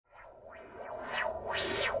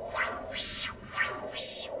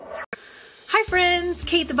friends,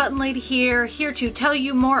 Kate the Button Lady here to tell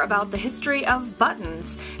you more about the history of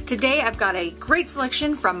buttons. Today I've got a great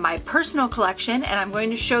selection from my personal collection and I'm going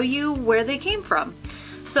to show you where they came from.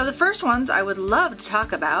 So the first ones I would love to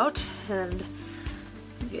talk about, and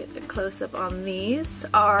get a close-up on these,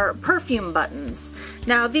 are perfume buttons.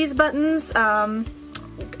 Now these buttons arrived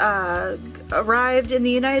in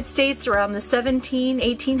the United States around the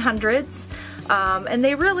 1800s, and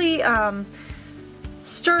they really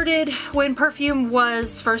started when perfume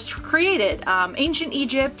was first created. Ancient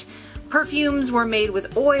Egypt, perfumes were made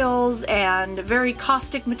with oils and very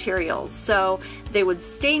caustic materials, so they would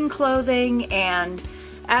stain clothing, and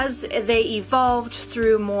as they evolved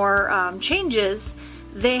through more changes,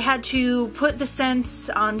 they had to put the scents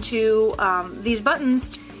onto these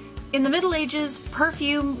buttons. In the Middle Ages,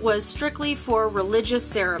 perfume was strictly for religious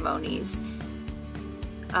ceremonies,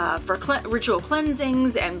 for ritual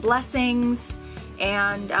cleansings and blessings,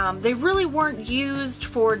 and they really weren't used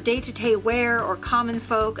for day-to-day wear or common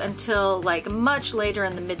folk until like much later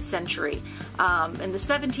in the mid-century. In the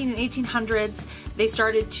 17 and 1800s, they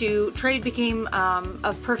started to, trade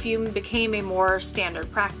of perfume became a more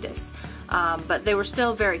standard practice. But they were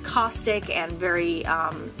still very caustic and very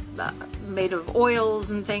made of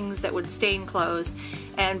oils and things that would stain clothes.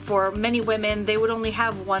 And for many women, they would only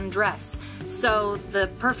have one dress. So the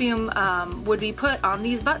perfume would be put on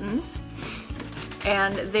these buttons,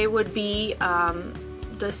 and they would be,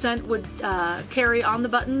 the scent would carry on the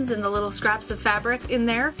buttons and the little scraps of fabric in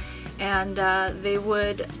there, and they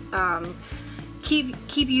would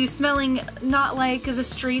keep you smelling not like the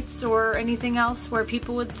streets or anything else where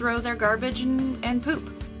people would throw their garbage and poop.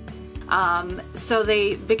 So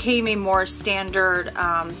they became a more standard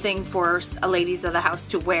thing for ladies of the house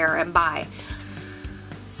to wear and buy.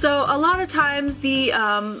 So a lot of times the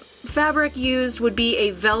fabric used would be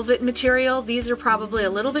a velvet material. These are probably a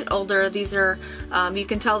little bit older. These are, you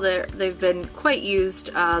can tell they've been quite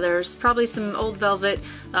used. There's probably some old velvet.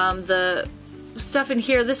 The stuff in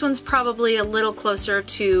here, this one's probably a little closer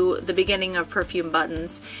to the beginning of perfume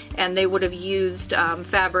buttons, and they would have used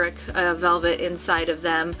fabric, velvet inside of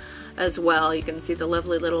them as well. You can see the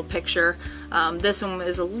lovely little picture. This one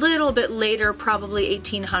is a little bit later, probably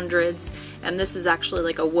 1800s, and this is actually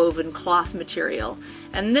like a woven cloth material.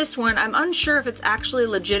 And this one, I'm unsure if it's actually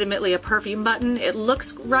legitimately a perfume button. It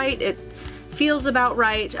looks right, it feels about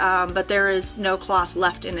right, but there is no cloth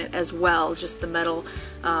left in it as well, just the metal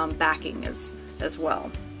backing as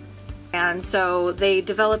well. And so they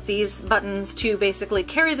developed these buttons to basically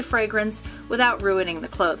carry the fragrance without ruining the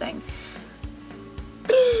clothing.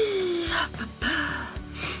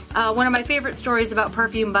 One of my favorite stories about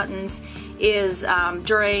perfume buttons is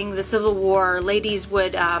during the Civil War, ladies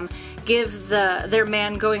would give their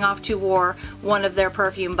man going off to war one of their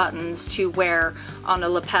perfume buttons to wear on a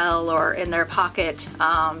lapel or in their pocket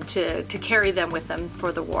to carry them with them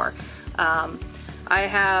for the war. I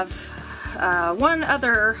have one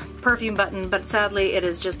other perfume button, but sadly it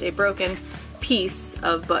is just a broken piece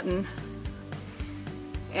of button,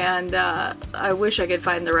 and I wish I could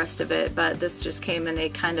find the rest of it, but this just came in a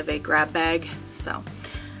kind of a grab bag. So,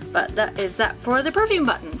 but that is that for the perfume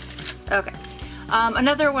buttons. Okay.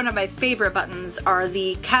 Another one of my favorite buttons are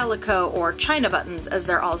the Calico or China buttons, as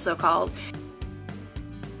they're also called.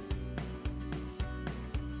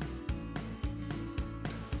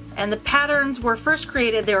 And the patterns were first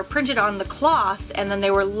created, they were printed on the cloth, and then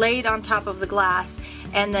they were laid on top of the glass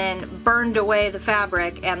and then burned away the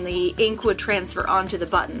fabric, and the ink would transfer onto the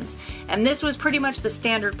buttons. And this was pretty much the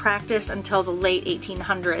standard practice until the late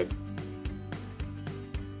 1800s.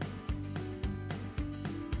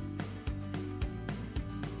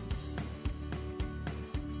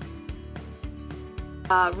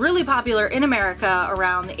 Really popular in America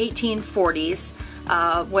around the 1840s.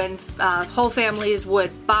 When whole families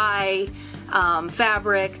would buy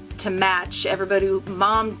fabric to match. Everybody,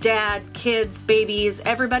 mom, dad, kids, babies,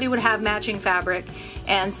 everybody would have matching fabric,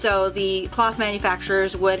 and so the cloth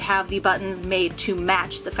manufacturers would have the buttons made to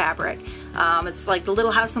match the fabric. It's like the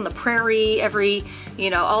Little House on the Prairie,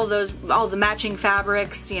 all the matching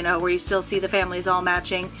fabrics, where you still see the families all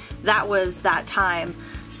matching. That was that time.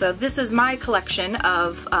 So this is my collection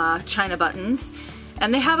of China buttons.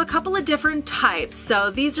 And they have a couple of different types. So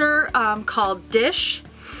these are called dish,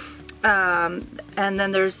 and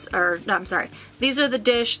then these are the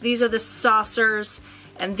dish, these are the saucers,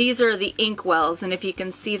 and these are the inkwells. And if you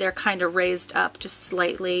can see, they're kind of raised up just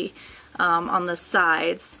slightly on the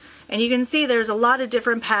sides. And you can see there's a lot of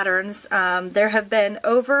different patterns. There have been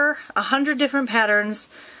over 100 different patterns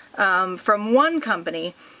from one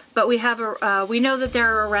company, but we know that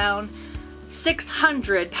there are around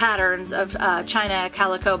 600 patterns of China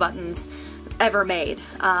Calico buttons ever made.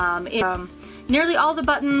 Nearly all the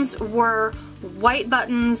buttons were white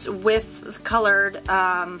buttons with colored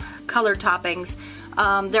toppings.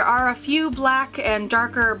 There are a few black and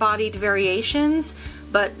darker bodied variations,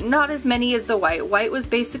 but not as many as the white. White was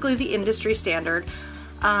basically the industry standard.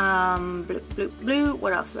 Blue.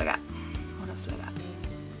 What else do I got?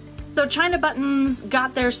 So China buttons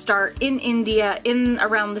got their start in India in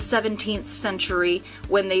around the 17th century,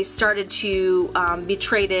 when they started to be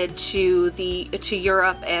traded to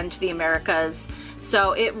Europe and to the Americas.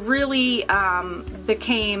 So it really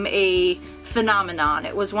became a phenomenon.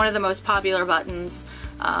 It was one of the most popular buttons,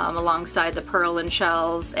 alongside the pearl and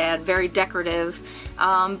shells, and very decorative.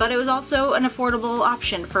 But it was also an affordable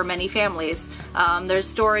option for many families. There's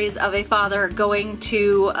stories of a father going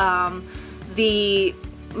to the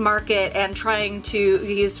market and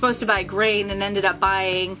he was supposed to buy grain and ended up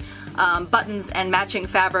buying buttons and matching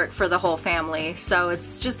fabric for the whole family. So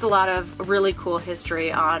it's just a lot of really cool history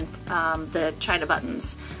on the China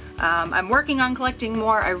buttons. I'm working on collecting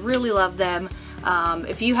more. I really love them.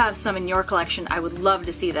 If you have some in your collection, I would love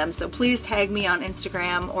to see them. So please tag me on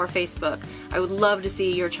Instagram or Facebook. I would love to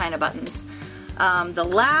see your China buttons. The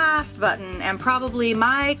last button, and probably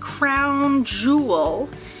my crown jewel,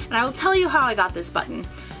 and I will tell you how I got this button.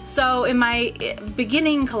 So in my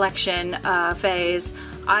beginning collection phase,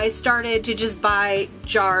 I started to just buy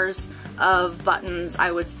jars of buttons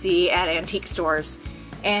I would see at antique stores.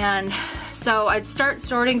 And so I'd start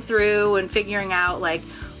sorting through and figuring out like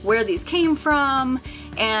where these came from,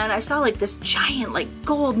 and I saw like this giant like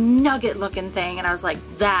gold nugget looking thing, and I was like,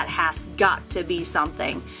 that has got to be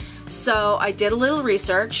something. So I did a little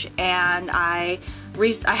research, and I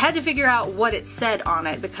had to figure out what it said on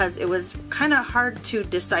it because it was kind of hard to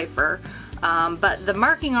decipher, but the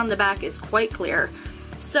marking on the back is quite clear.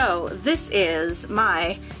 So this is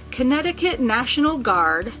my Connecticut National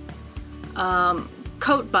Guard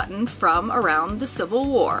coat button from around the Civil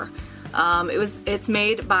War. It's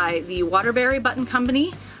made by the Waterbury Button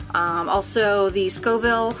Company. Also the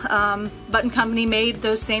Scoville Button Company made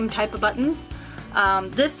those same type of buttons.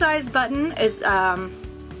 This size button is,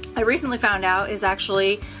 I recently found out, is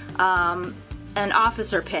actually an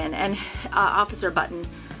officer pin and officer button,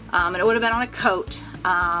 and it would have been on a coat,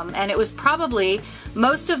 and it was probably,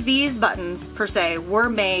 most of these buttons per se were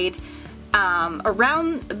made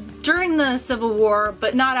during the Civil War,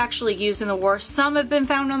 but not actually used in the war. Some have been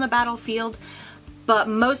found on the battlefield, but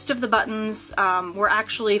most of the buttons were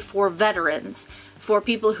actually for veterans, for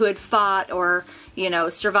people who had fought or, you know,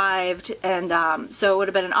 survived, and so it would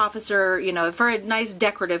have been an officer, you know, for a nice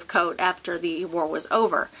decorative coat after the war was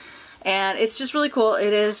over. And it's just really cool.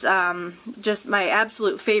 It is just my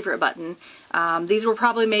absolute favorite button. These were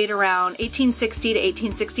probably made around 1860 to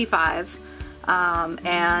 1865,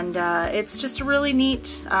 and it's just a really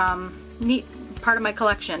neat part of my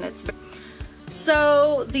collection.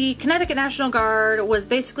 So the Connecticut National Guard was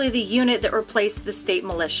basically the unit that replaced the state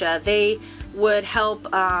militia. They would help,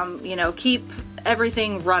 you know, keep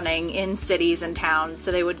everything running in cities and towns.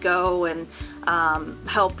 So they would go and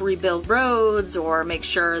help rebuild roads or make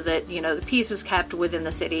sure that, you know, the peace was kept within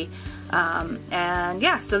the city. And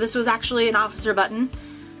yeah, so this was actually an officer button,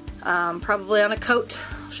 probably on a coat.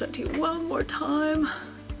 I'll show it to you one more time.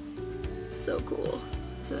 So cool.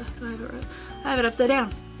 So, I have it upside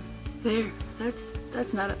down. There,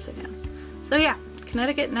 that's not upside down. So yeah,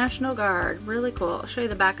 Connecticut National Guard, really cool. I'll show you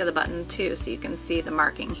the back of the button too, so you can see the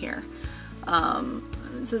marking here.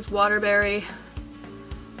 It says Waterbury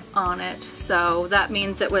on it, so that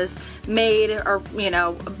means it was made, or you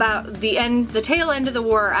know, about the tail end of the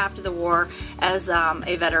war or after the war, as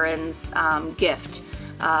a veteran's gift.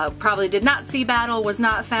 Probably did not see battle, was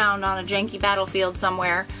not found on a janky battlefield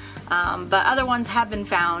somewhere. But other ones have been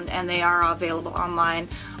found, and they are available online.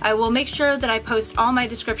 I will make sure that I post all my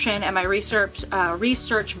description and my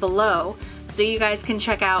research below, so you guys can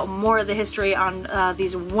check out more of the history on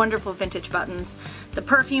these wonderful vintage buttons. The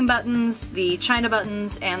Perfume buttons, the China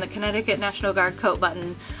buttons, and the Connecticut National Guard coat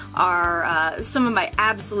button are some of my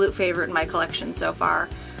absolute favorite in my collection so far.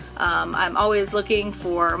 I'm always looking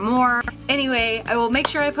for more. Anyway, I will make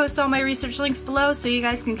sure I post all my research links below so you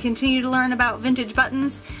guys can continue to learn about vintage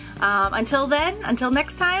buttons. Until then, until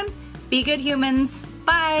next time, be good humans.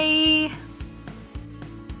 Bye!